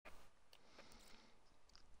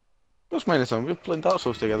course, man, son. We're playing Dark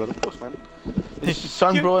Souls together. Of course, man. It's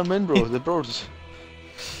son, bro, and min, bro. The bros.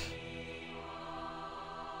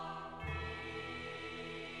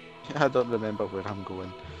 I don't remember where I'm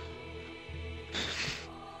going.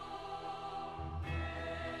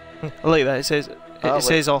 I like that. It says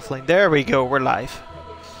offline. There we go. We're live.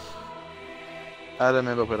 I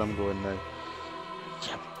remember where I'm going now.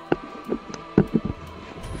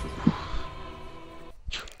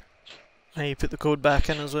 And you put the code back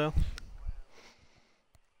in as well.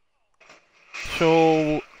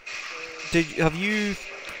 So,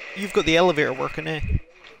 you've got the elevator working, eh?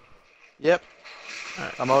 Yep.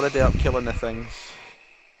 Right. I'm already up killing the things.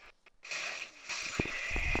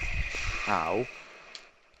 Ow.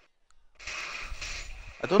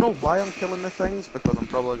 I don't know why I'm killing the things, because I'm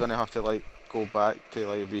probably gonna have to like go back to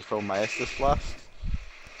like refill my Estus flask.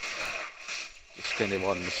 Just kinda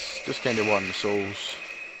wanting the souls.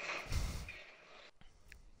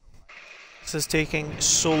 This is taking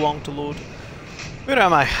so long to load. Where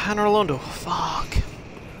am I? In Orlando. Fuck.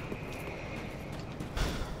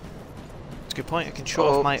 That's a good point. I can show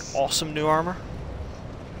off my awesome new armor.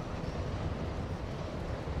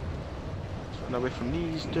 Run away from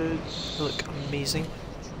these dudes. They look amazing.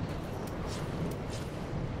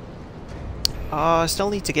 I still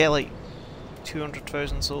need to get like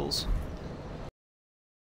 200,000 souls.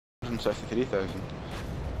 163,000.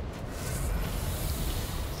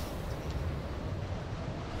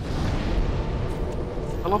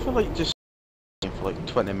 I love how like just for like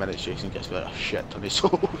 20 minutes Jason gets like a shit ton of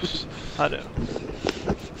souls. I know.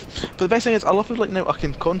 But the best thing is I love how like now I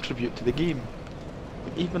can contribute to the game.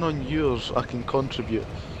 Like, even on yours I can contribute.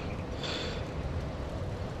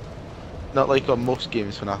 Not like on most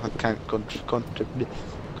games when I can't contribute.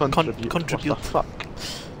 Contribute. What the fuck?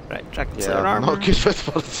 Right, Dragon Yeah, Slayer I'm armor. not good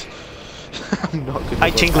with words. I'm not good with I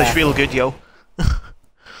words. English real good, yo.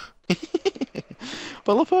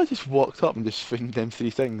 But I love how I just walked up and just found them three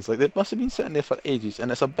things. Like, they must have been sitting there for ages,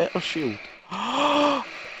 and it's a better shield.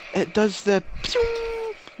 It does the...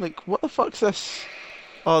 pew! Like, what the fuck's this?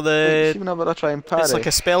 Oh, Like, see whenever I try and parry. it's like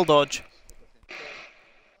a spell dodge.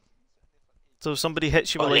 So somebody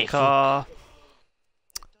hits you with like a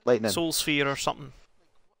lightning. soul sphere or something.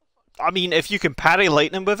 I mean, if you can parry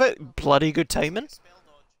lightning with it, bloody good timing.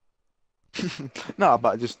 No,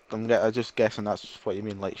 but I'm just guessing that's what you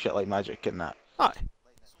mean, like shit like magic and that. Aye.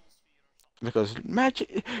 Because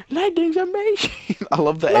magic, lightning's amazing. I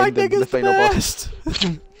love the Lightning ending, the is the final best. boss.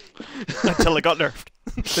 Until it got nerfed.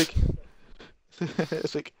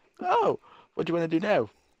 It's like, oh, what do you want to do now?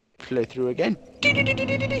 Play through again.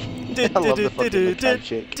 I love the fucking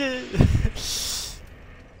handshake.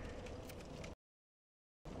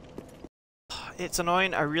 It's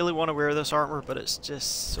annoying. I really want to wear this armor, but it's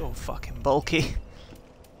just so fucking bulky.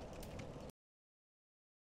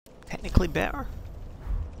 Technically better.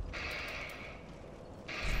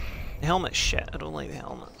 The helmet's shit. I don't like the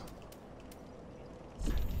helmet.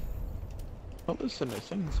 What was some of the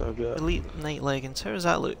things I've got? Elite night leggings. How does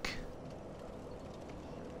that look?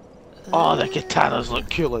 Oh, the katanas look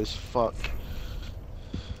cool as fuck.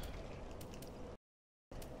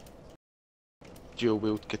 Dual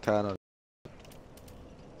wield katana.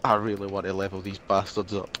 I really want to level these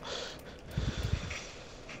bastards up.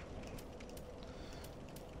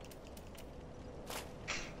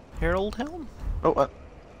 Herald helm? Oh,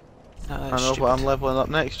 I know what I'm leveling up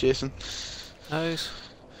next, Jason. Nice.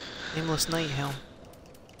 Nameless night helm.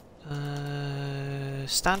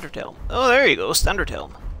 Standard helm. Oh, there you go, standard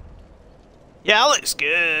helm. Yeah, that looks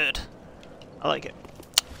good. I like it.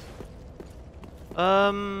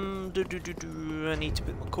 I need to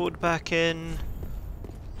put my code back in.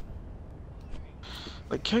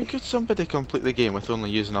 Like, how could somebody complete the game with only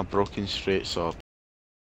using a broken straight sword?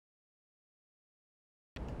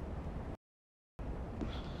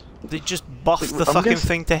 They just buffed Like, the fucking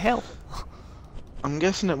thing to hell. I'm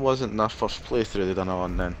guessing it wasn't their first playthrough they done it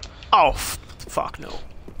on then. Oh, fuck no.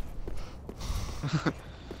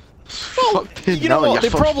 Well, Fuck, you know what? They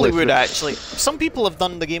your first probably would playthrough. actually. Some people have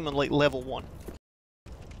done the game on like level 1.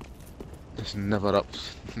 It's never up.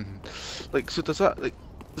 Like, so does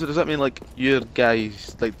that mean like your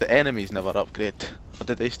guys, like the enemies, never upgrade, or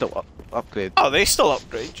did they still upgrade? Oh, they still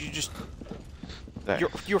upgrade. You just There.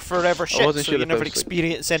 you're forever shit, wasn't so sure you if never it was, like-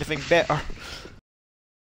 experience anything better.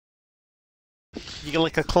 You get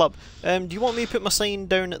like a club. Do you want me to put my sign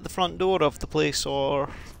down at the front door of the place, or?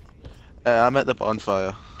 I'm at the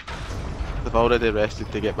bonfire. I've already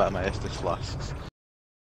rested to get back my Estus flasks.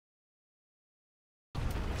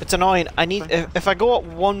 It's annoying. I need if I go up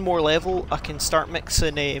one more level, I can start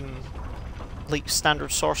mixing like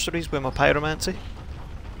standard sorceries with my pyromancy,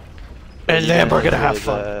 and then we're gonna have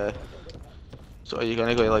fun. So are you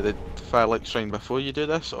gonna go to like the Firelight Shrine before you do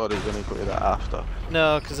this, or are you gonna go to that after?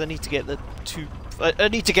 No, because I need to get the I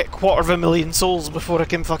need to get 250,000 souls before I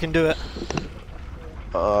can fucking do it.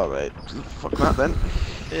 Alright, fuck that then.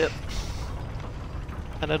 Yep.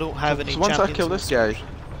 And I don't have any So once I champion kill this souls. guy,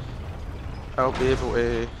 I'll be able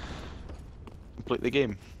to complete the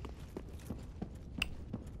game.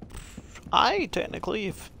 I technically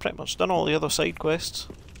have pretty much done all the other side quests.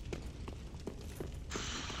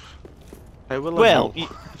 How will I Well, know?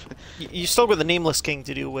 you still got the Nameless King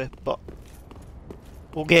to deal with, but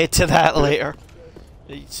we'll get to that later.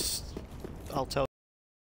 I'll tell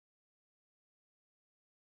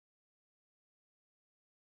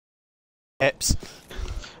you. Eps.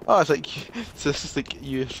 Oh, it's like, so this is like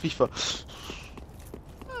you FIFA.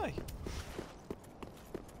 Aye.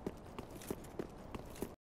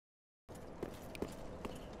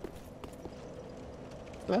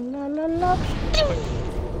 La la la la.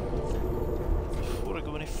 Before I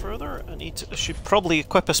go any further, I should probably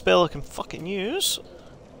equip a spell I can fucking use.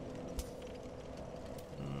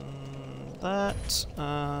 That,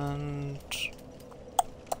 and...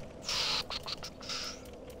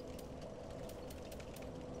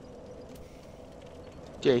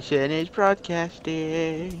 Jason is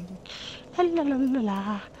broadcasting. La la la la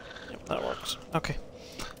la. Yep, that works. Okay.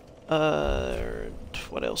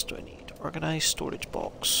 What else do I need? Organized storage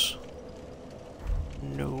box.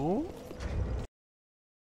 No.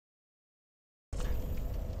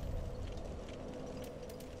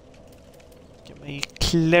 Get my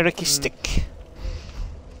clericy stick.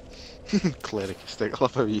 Cleric stick, I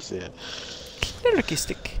love how you say it. Clericy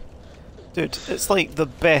stick. Dude, it's like the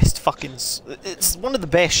best fucking... It's one of the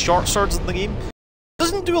best short swords in the game. It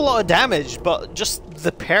doesn't do a lot of damage, but just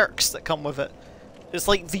the perks that come with it. It's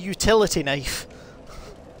like the utility knife.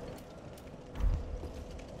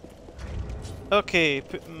 Okay,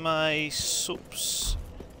 put my soaps...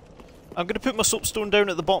 I'm gonna put my soapstone down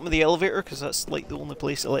at the bottom of the elevator, because that's like the only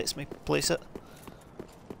place that lets me place it.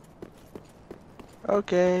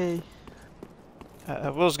 Okay. I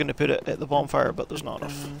was gonna put it at the bonfire, but there's not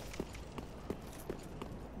enough.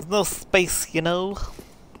 There's no space, you know.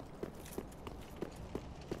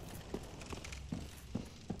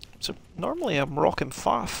 So normally I'm rocking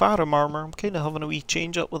Farum armor. I'm kind of having a wee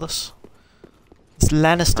change up with this. It's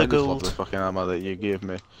Lannister I just love gold. the fucking armor that you gave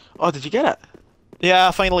me. Oh, did you get it? Yeah,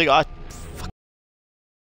 I finally got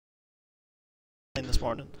it this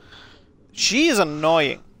morning. She is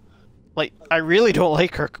annoying. Like, I really don't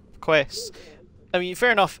like her quests. I mean,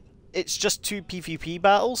 fair enough, it's just 2 PvP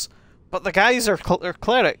battles, but the guys are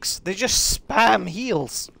clerics. They just spam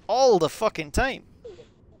heals all the fucking time.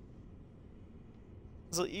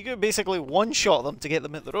 So you could basically one-shot them to get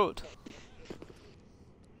them hit the road.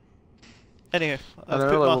 Anyway, I I've know,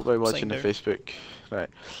 put I my won't be watching sign the down. Facebook. Right.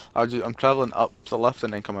 I'm travelling up the lift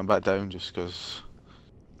and then coming back down just because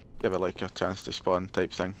give it like a chance to spawn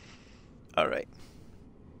type thing. Alright.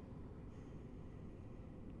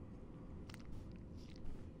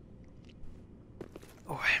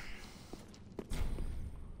 Oh.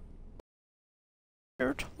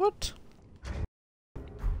 Weird. What?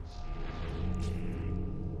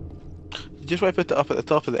 You just want to put it up at the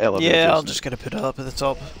top of the elevator. Yeah, I'm isn't just gonna put it up at the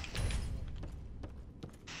top.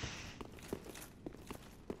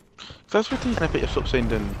 That's what you kind of put your soap sign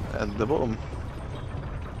down at the bottom.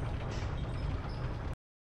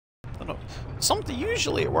 I don't know.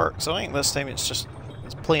 Usually it works. I think this time it's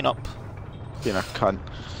plain up. Being a cunt.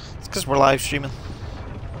 It's because we're live streaming.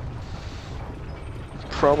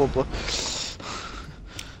 Probably.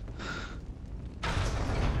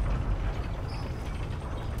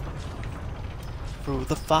 Through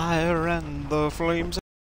the fire and the flames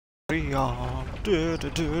we are.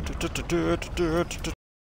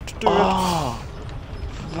 Oh,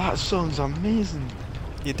 that song's amazing.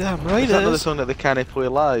 You're damn right Is that it another is. song that they can't play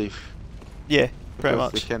live? Yeah, pretty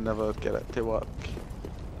Because much. they can never get it to work.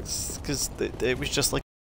 Because it was just like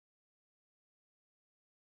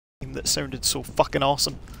that sounded so fucking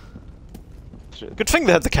awesome. Good thing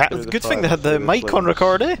they had the good thing they had the mic on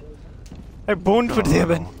record, eh? How boned would they have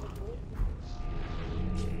been?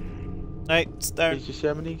 Right, it's down. Did you see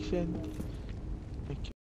how many again?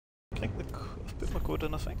 I think I've put my code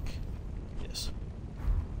in, I think. Yes.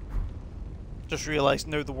 Just realised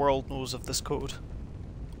now the world knows of this code.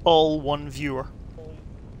 All one viewer.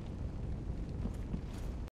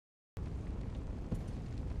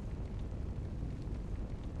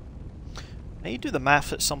 I need to do the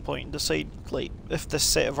math at some point and decide, like, if this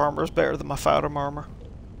set of armour is better than my Farum armour.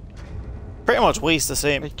 Pretty much weighs the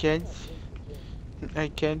same. I can't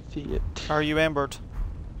see it. Are you embered?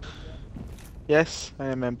 Yes, I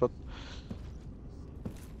remember.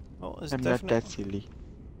 Well, it's I'm not that definitely... silly.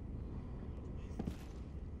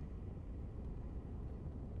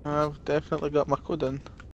 I've definitely got my code in.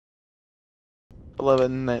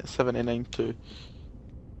 11792.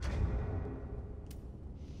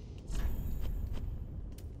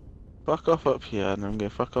 Fuck off up here and I'm gonna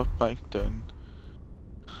fuck off back down.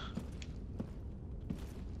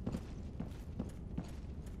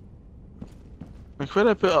 Like where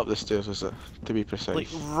did I put up the stairs was it, to be precise? Like,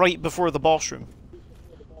 right before the boss room.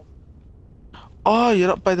 Oh,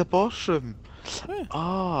 you're up by the boss room! Yeah.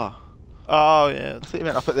 Ah. Oh, yeah. I thought you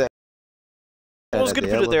meant up at the... I was gonna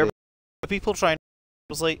put it there, but people trying... I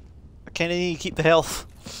was like, I kinda need to keep the health.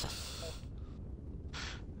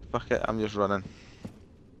 Fuck it, I'm just running.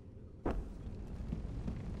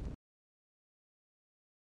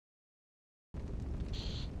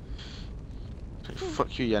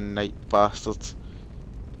 Fuck you, you night bastards.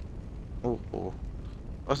 Oh, oh.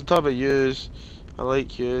 I was talking about yous. I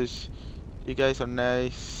like yous. You guys are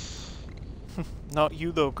nice. Not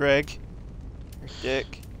you though, Greg. You're a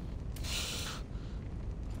dick.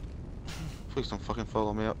 Please don't fucking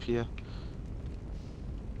follow me up here.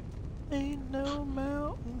 Ain't no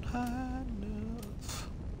mountain high enough.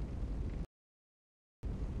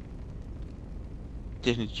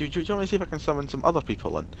 Jason, do you want me to see if I can summon some other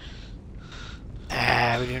people in?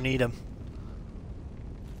 Ah, we don't need them.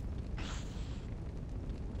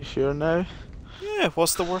 You sure now? Yeah,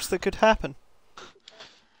 what's the worst that could happen?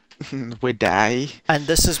 We die. And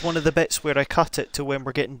this is one of the bits where I cut it to when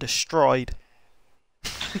we're getting destroyed.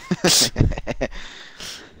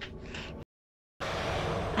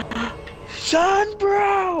 Son,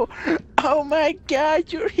 bro! Oh my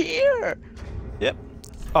god, you're here! Yep.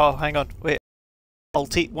 Oh, hang on. Wait. I'll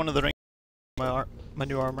take one of the rings. My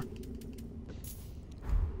new armor.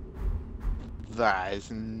 That is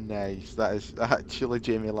nice. That is actually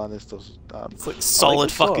Jamie Lannister's. It's like solid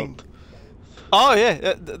the fucking. sword. Oh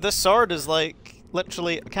yeah, this sword is like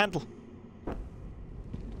literally a candle.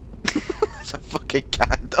 It's a fucking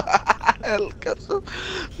candle.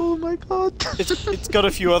 Oh my god. It's got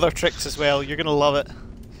a few other tricks as well. You're gonna love it.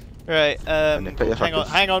 Right.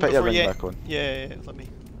 Hang on before you. Yeah,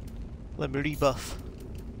 let me rebuff.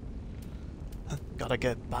 Gotta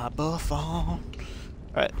get my buff on.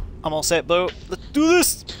 Right, I'm all set, bro. Let's do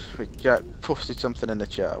this. Jack posted something in the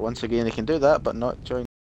chat. Once again, he can do that, but not join.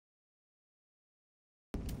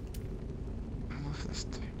 What's this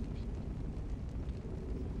thing?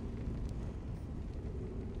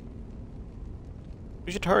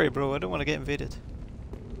 We should hurry, bro. I don't want to get invaded.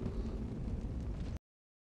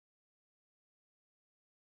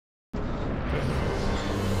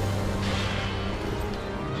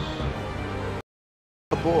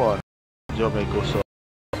 Board. You want me to go so?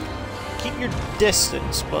 Keep your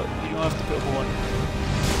distance, but you don't have to put one.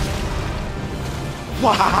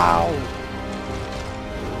 Wow!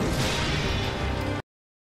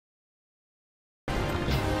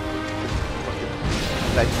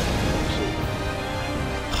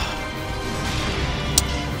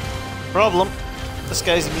 Problem. This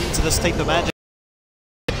guy's immune to this type of magic.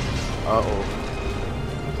 Uh-oh.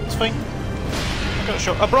 It's fine.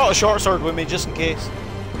 I brought a short sword with me just in case.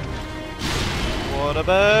 What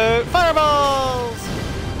about fireballs?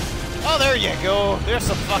 Oh, there you go. There's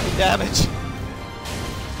some fucking damage.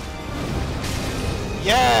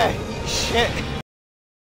 Yeah, eat shit.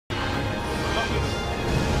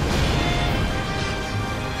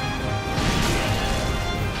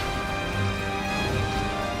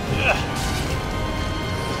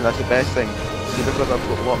 Listen, that's the best thing. See, because I've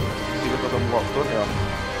got locked. See, because I'm locked, don't you?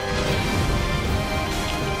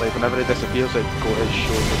 Like, whenever he disappears, it shows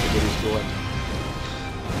like where he's going.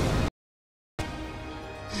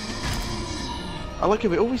 I like it,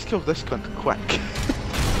 we always kill this cunt quick.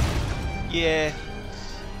 Yeah.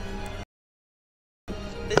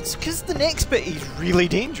 It's because the next bit is really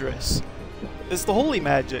dangerous. It's the holy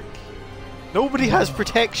magic. Nobody has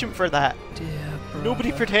protection for that. Dear brother,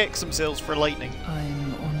 Nobody protects themselves for lightning.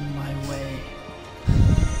 I'm on my way.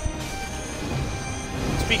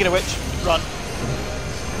 Speaking of which, run.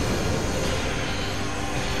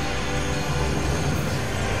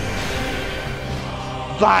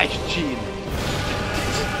 Vice Gene!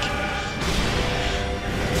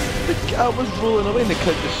 The guy was rolling away and the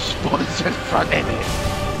kid just spawns in front of me.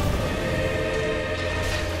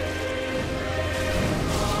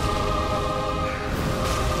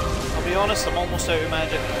 I'll be honest, I'm almost out of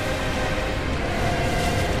magic.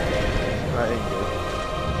 Right, good.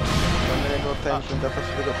 How many more times when Duffus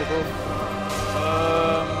have we got to go?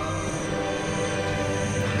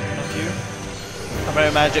 A few. I'm out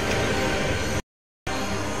of magic.